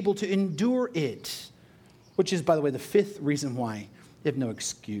will be able to endure it. Which is, by the way, the fifth reason why you have no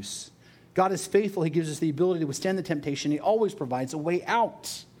excuse. God is faithful. He gives us the ability to withstand the temptation. He always provides a way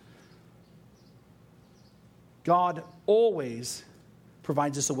out. God always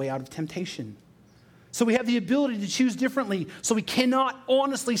provides us a way out of temptation. So we have the ability to choose differently. So we cannot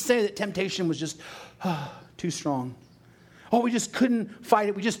honestly say that temptation was just too strong. Oh, we just couldn't fight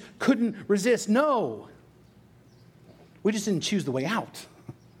it. We just couldn't resist. No. We just didn't choose the way out.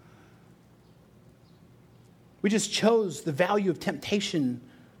 We just chose the value of temptation.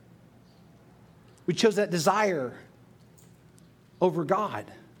 We chose that desire over God.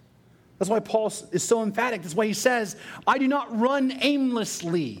 That's why Paul is so emphatic. That's why he says, I do not run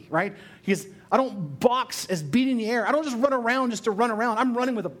aimlessly, right? He says, I don't box as beating the air. I don't just run around just to run around. I'm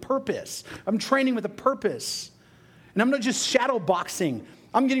running with a purpose. I'm training with a purpose. And I'm not just shadow boxing.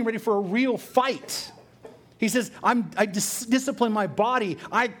 I'm getting ready for a real fight. He says, I discipline my body.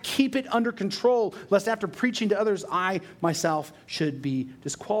 I keep it under control, lest after preaching to others, I myself should be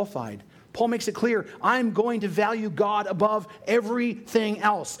disqualified. Paul makes it clear, I'm going to value God above everything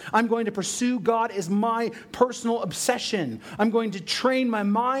else. I'm going to pursue God as my personal obsession. I'm going to train my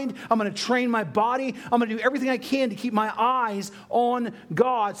mind. I'm going to train my body. I'm going to do everything I can to keep my eyes on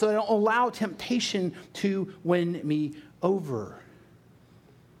God so that I don't allow temptation to win me over.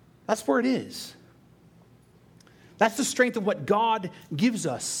 That's where it is. That's the strength of what God gives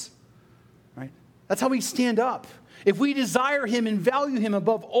us, right? That's how we stand up. If we desire him and value him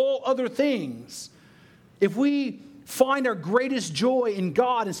above all other things, if we find our greatest joy in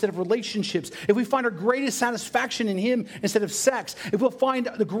God instead of relationships, if we find our greatest satisfaction in him instead of sex, if we'll find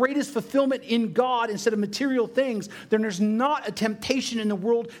the greatest fulfillment in God instead of material things, then there's not a temptation in the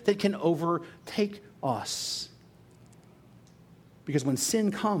world that can overtake us. Because when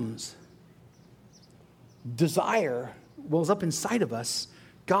sin comes, desire wells up inside of us.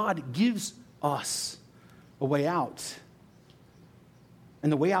 God gives us a way out.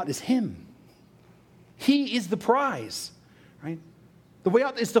 And the way out is him. He is the prize, right? The way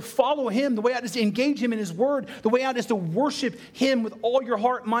out is to follow him. The way out is to engage him in his word. The way out is to worship him with all your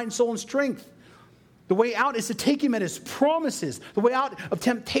heart, mind, soul, and strength. The way out is to take him at his promises. The way out of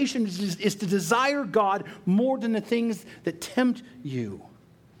temptation is to desire God more than the things that tempt you.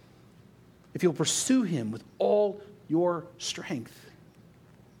 If you'll pursue him with all your strength.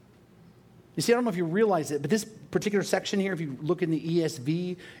 You see, I don't know if you realize it, but this particular section here, if you look in the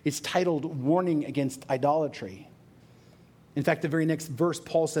ESV, it's titled Warning Against Idolatry. In fact, the very next verse,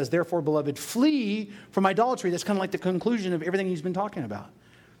 Paul says, therefore, beloved, flee from idolatry. That's kind of like the conclusion of everything he's been talking about.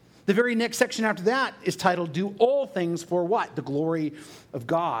 The very next section after that is titled, do all things for what? The glory of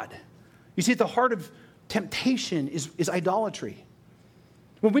God. You see, at the heart of temptation is idolatry.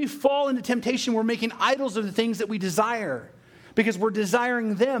 When we fall into temptation, we're making idols of the things that we desire. Because we're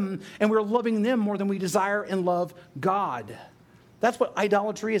desiring them and we're loving them more than we desire and love God. That's what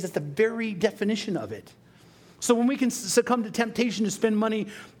idolatry is. That's the very definition of it. So when we can succumb to temptation to spend money,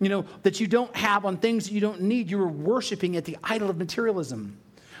 that you don't have on things that you don't need, you are worshiping at the idol of materialism.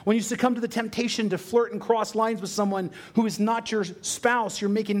 When you succumb to the temptation to flirt and cross lines with someone who is not your spouse, you're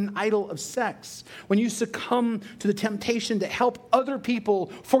making an idol of sex. When you succumb to the temptation to help other people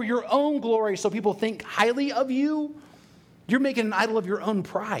for your own glory so people think highly of you, you're making an idol of your own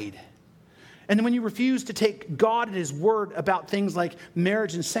pride. And then when you refuse to take God at his word about things like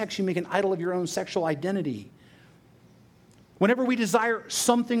marriage and sex, you make an idol of your own sexual identity. Whenever we desire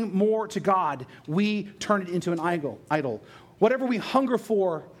something more to God, we turn it into an idol. Whatever we hunger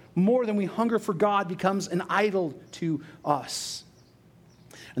for more than we hunger for God becomes an idol to us.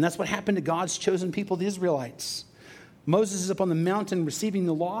 And that's what happened to God's chosen people, the Israelites. Moses is up on the mountain receiving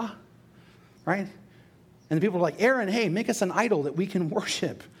the law, right? And the people are like, Aaron, hey, make us an idol that we can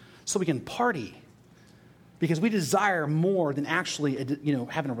worship so we can party. Because we desire more than actually,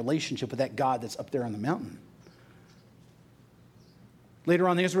 having a relationship with that God that's up there on the mountain. Later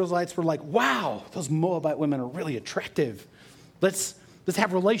on, the Israelites were like, wow, those Moabite women are really attractive. Let's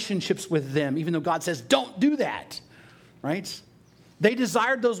have relationships with them, even though God says, don't do that, right? They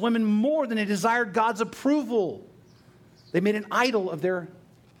desired those women more than they desired God's approval. They made an idol of their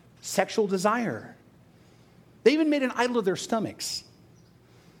sexual desire. They even made an idol of their stomachs.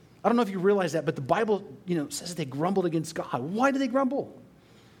 I don't know if you realize that, but the Bible, says that they grumbled against God. Why did they grumble?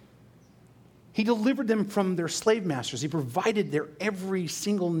 He delivered them from their slave masters. He provided their every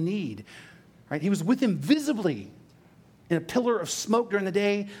single need, right? He was with them visibly in a pillar of smoke during the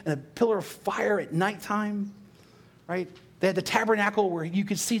day and a pillar of fire at nighttime, right? They had the tabernacle where you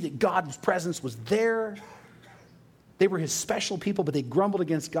could see that God's presence was there. They were his special people, but they grumbled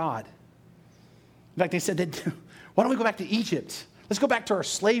against God. In fact, they said, why don't we go back to Egypt? Let's go back to our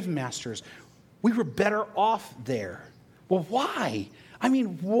slave masters. We were better off there. Well, why?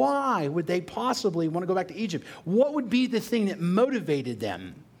 Why would they possibly want to go back to Egypt? What would be the thing that motivated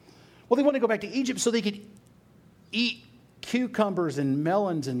them? Well, they want to go back to Egypt so they could eat cucumbers and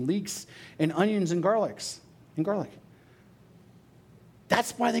melons and leeks and onions and garlic.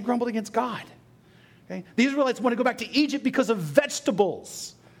 That's why they grumbled against God. Okay? The Israelites want to go back to Egypt because of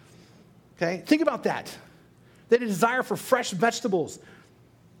vegetables. Okay? Think about that. They had a desire for fresh vegetables.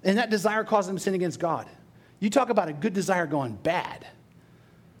 And that desire caused them to sin against God. You talk about a good desire going bad.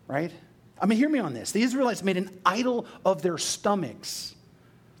 Right? I mean, hear me on this. The Israelites made an idol of their stomachs.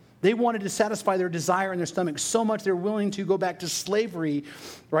 They wanted to satisfy their desire in their stomach so much they were willing to go back to slavery,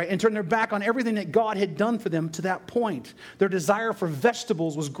 right, and turn their back on everything that God had done for them to that point. Their desire for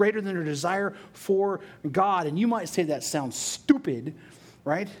vegetables was greater than their desire for God. And you might say that sounds stupid,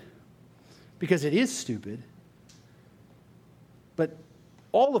 right? Because it is stupid. But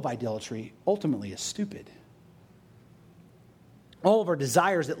all of idolatry ultimately is stupid. All of our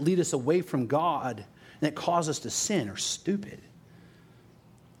desires that lead us away from God and that cause us to sin are stupid.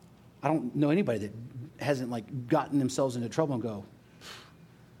 I don't know anybody that hasn't gotten themselves into trouble and go,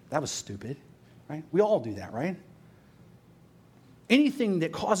 that was stupid, right? We all do that, right? Anything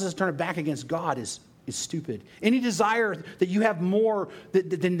that causes us to turn our back against God is stupid. Any desire that you have more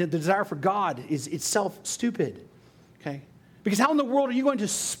than the desire for God is itself stupid, okay? Because how in the world are you going to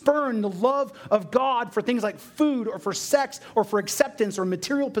spurn the love of God for things like food or for sex or for acceptance or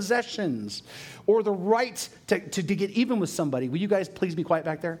material possessions or the right to get even with somebody? Will you guys please be quiet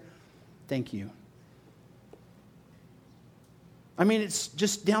back there? Thank you. I mean, it's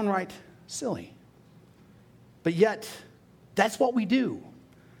just downright silly. But yet, that's what we do.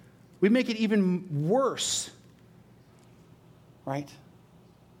 We make it even worse, right?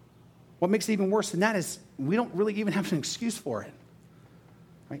 What makes it even worse than that is we don't really even have an excuse for it,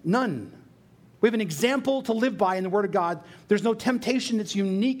 right? None. We have an example to live by in the Word of God. There's no temptation that's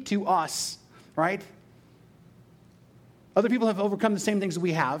unique to us, right? Other people have overcome the same things that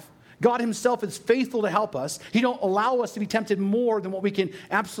we have. God himself is faithful to help us. He don't allow us to be tempted more than what we can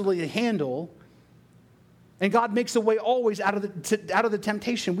absolutely handle. And God makes a way always out of the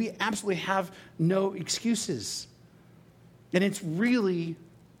temptation. We absolutely have no excuses. And it's really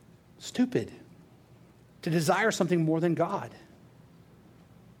stupid to desire something more than God.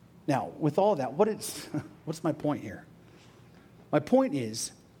 Now, with all of that, what's my point here? My point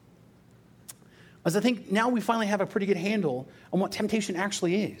is I think now we finally have a pretty good handle on what temptation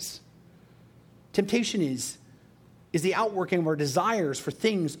actually is. Temptation is the outworking of our desires for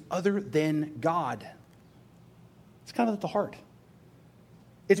things other than God. It's kind of at the heart.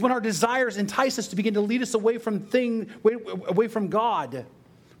 It's when our desires entice us to begin to lead us away from God.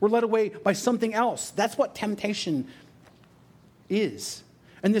 We're led away by something else. That's what temptation is.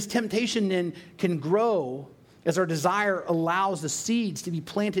 And this temptation then can grow as our desire allows the seeds to be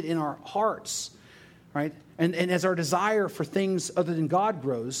planted in our hearts, right? And as our desire for things other than God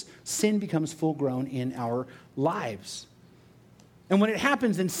grows, sin becomes full grown in our lives. And when it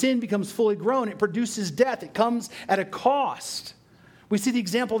happens and sin becomes fully grown, it produces death. It comes at a cost. We see the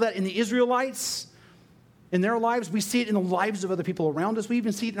example of that in the Israelites, in their lives. We see it in the lives of other people around us. We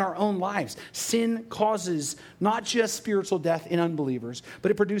even see it in our own lives. Sin causes not just spiritual death in unbelievers, but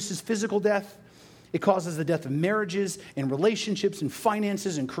it produces physical death. It causes the death of marriages and relationships and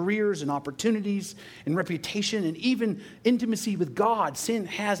finances and careers and opportunities and reputation and even intimacy with God. Sin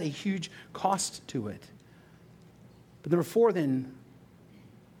has a huge cost to it. But number 4, then,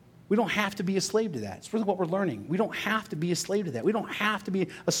 we don't have to be a slave to that. It's really what we're learning. We don't have to be a slave to that. We don't have to be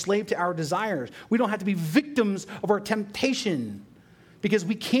a slave to our desires. We don't have to be victims of our temptation because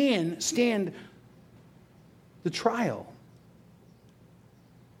we can stand the trial.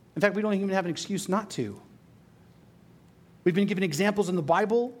 In fact, we don't even have an excuse not to. We've been given examples in the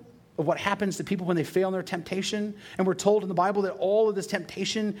Bible of what happens to people when they fail in their temptation. And we're told in the Bible that all of this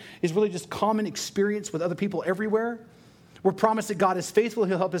temptation is really just common experience with other people everywhere. We're promised that God is faithful.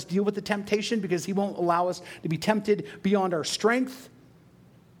 He'll help us deal with the temptation because he won't allow us to be tempted beyond our strength.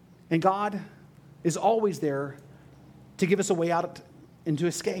 And God is always there to give us a way out and to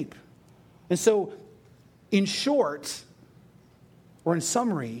escape. And so, in short, or in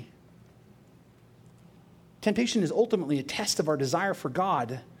summary, temptation is ultimately a test of our desire for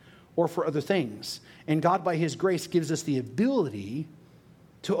God or for other things. And God, by his grace, gives us the ability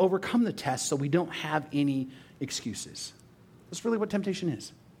to overcome the test so we don't have any excuses. That's really what temptation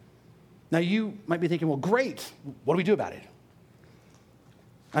is. Now, you might be thinking, well, great. What do we do about it?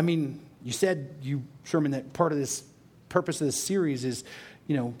 I mean, you said, Sherman, that part of this purpose of this series is,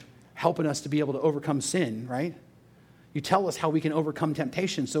 helping us to be able to overcome sin, right? You tell us how we can overcome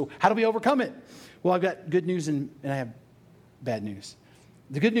temptation. So how do we overcome it? Well, I've got good news and I have bad news.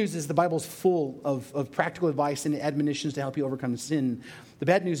 The good news is the Bible's full of practical advice and admonitions to help you overcome sin. The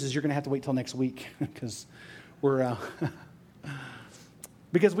bad news is you're going to have to wait till next week because we're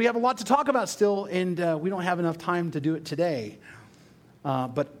because we have a lot to talk about still, and we don't have enough time to do it today.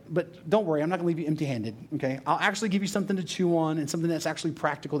 But don't worry, I'm not going to leave you empty-handed. Okay, I'll actually give you something to chew on and something that's actually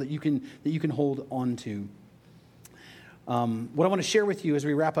practical that you can hold on to. What I want to share with you as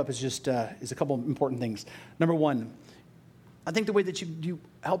we wrap up is just is a couple of important things. Number one, I think the way that you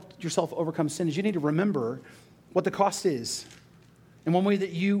help yourself overcome sin is you need to remember what the cost is. And one way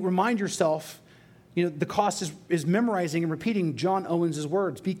that you remind yourself, the cost is memorizing and repeating John Owens'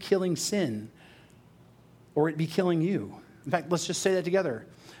 words, be killing sin, or it be killing you. In fact, let's just say that together.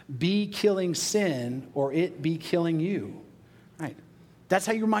 Be killing sin, or it be killing you. Right? That's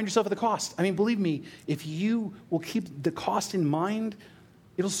how you remind yourself of the cost. I mean, believe me, if you will keep the cost in mind,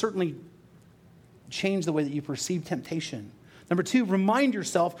 it'll certainly change the way that you perceive temptation. Number two, remind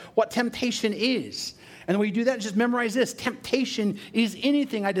yourself what temptation is. And the way you do that is just memorize this. Temptation is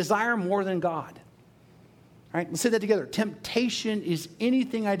anything I desire more than God. All right, let's say that together. Temptation is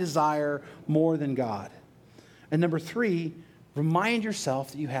anything I desire more than God. And number three, remind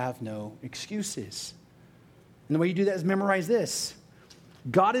yourself that you have no excuses. And the way you do that is memorize this.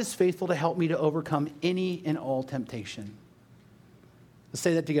 God is faithful to help me to overcome any and all temptation. Let's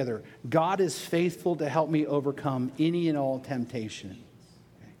say that together. God is faithful to help me overcome any and all temptation.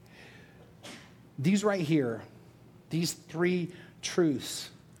 Okay. These right here, these three truths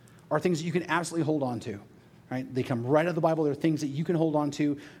are things that you can absolutely hold on to. Right? They come right out of the Bible. They're things that you can hold on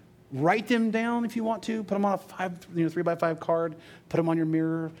to. Write them down if you want to. Put them on a 3x5 card. Put them on your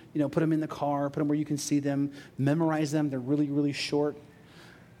mirror. Put them in the car. Put them where you can see them. Memorize them. They're really, really short.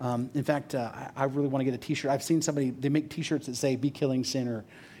 In fact, I really want to get a T-shirt. I've seen somebody, they make T-shirts that say, be killing sin, or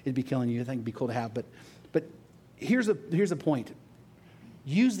it'd be killing you. I think it'd be cool to have. But here's the point.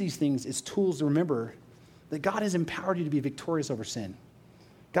 Use these things as tools to remember that God has empowered you to be victorious over sin.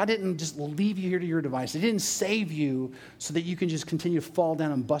 God didn't just leave you here to your device. He didn't save you so that you can just continue to fall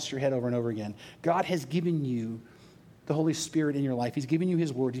down and bust your head over and over again. God has given you the Holy Spirit in your life. He's given you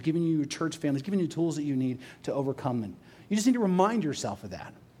His Word. He's given you your church family. He's given you tools that you need to overcome them. You just need to remind yourself of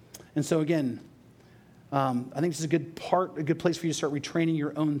that. And so again, I think this is a good place for you to start retraining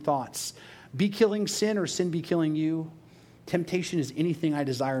your own thoughts. Be killing sin, or sin be killing you. Temptation is anything I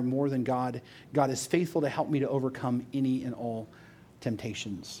desire more than God. God is faithful to help me to overcome any and all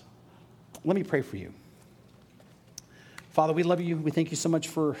temptations. Let me pray for you. Father, we love you. We thank you so much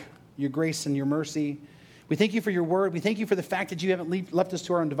for your grace and your mercy. We thank you for your word. We thank you for the fact that you haven't left us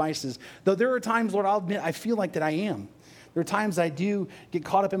to our own devices. Though there are times, Lord, I'll admit, I feel like that I am. There are times I do get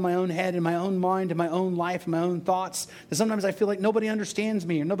caught up in my own head, in my own mind, in my own life, in my own thoughts. And sometimes I feel like nobody understands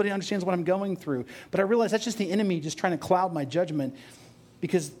me, or nobody understands what I'm going through. But I realize that's just the enemy just trying to cloud my judgment,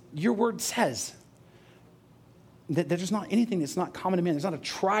 because your word says that there's not anything that's not common to man. There's not a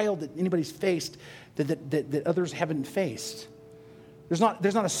trial that anybody's faced that others haven't faced. There's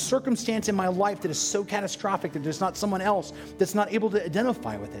not a circumstance in my life that is so catastrophic that there's not someone else that's not able to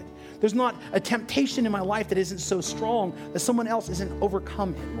identify with it. There's not a temptation in my life that isn't so strong that someone else isn't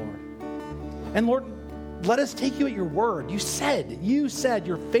overcome it, Lord. And Lord, let us take you at your word. You said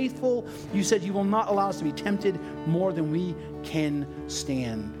you're faithful. You said you will not allow us to be tempted more than we can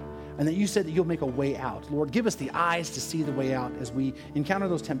stand. And that you said that you'll make a way out. Lord, give us the eyes to see the way out as we encounter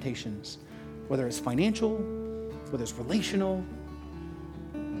those temptations, whether it's financial, whether it's relational,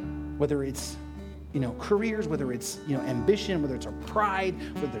 whether it's, careers, whether it's, ambition, whether it's our pride,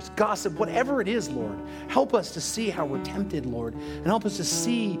 whether it's gossip, whatever it is, Lord. Help us to see how we're tempted, Lord, and help us to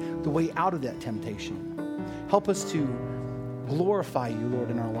see the way out of that temptation. Help us to glorify you,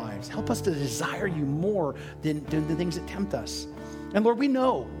 Lord, in our lives. Help us to desire you more than the things that tempt us. And Lord, we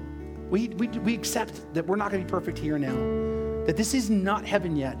know, we accept that we're not going to be perfect here and now, that this is not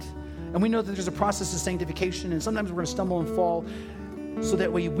heaven yet. And we know that there's a process of sanctification, and sometimes we're going to stumble and fall, so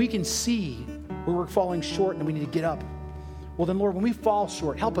that way we can see where we're falling short and we need to get up. Well then, Lord, when we fall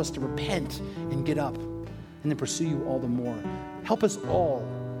short, help us to repent and get up and then pursue you all the more. Help us all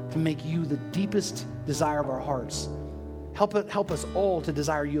to make you the deepest desire of our hearts. Help us all to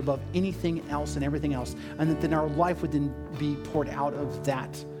desire you above anything else and everything else, and that then our life would then be poured out of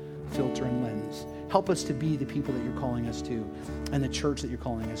that filter and lens. Help us to be the people that you're calling us to, and the church that you're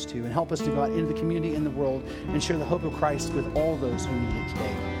calling us to, and help us to go out into the community and the world and share the hope of Christ with all those who need it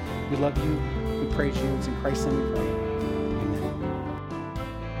today. We love you. We praise you. It's in Christ's name we pray. Amen.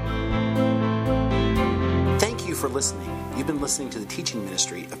 Thank you for listening. You've been listening to the teaching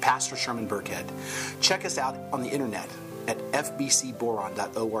ministry of Pastor Sherman Burkhead. Check us out on the internet at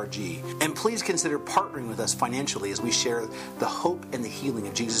fbcboron.org. And please consider partnering with us financially as we share the hope and the healing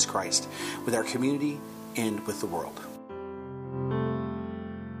of Jesus Christ with our community and with the world.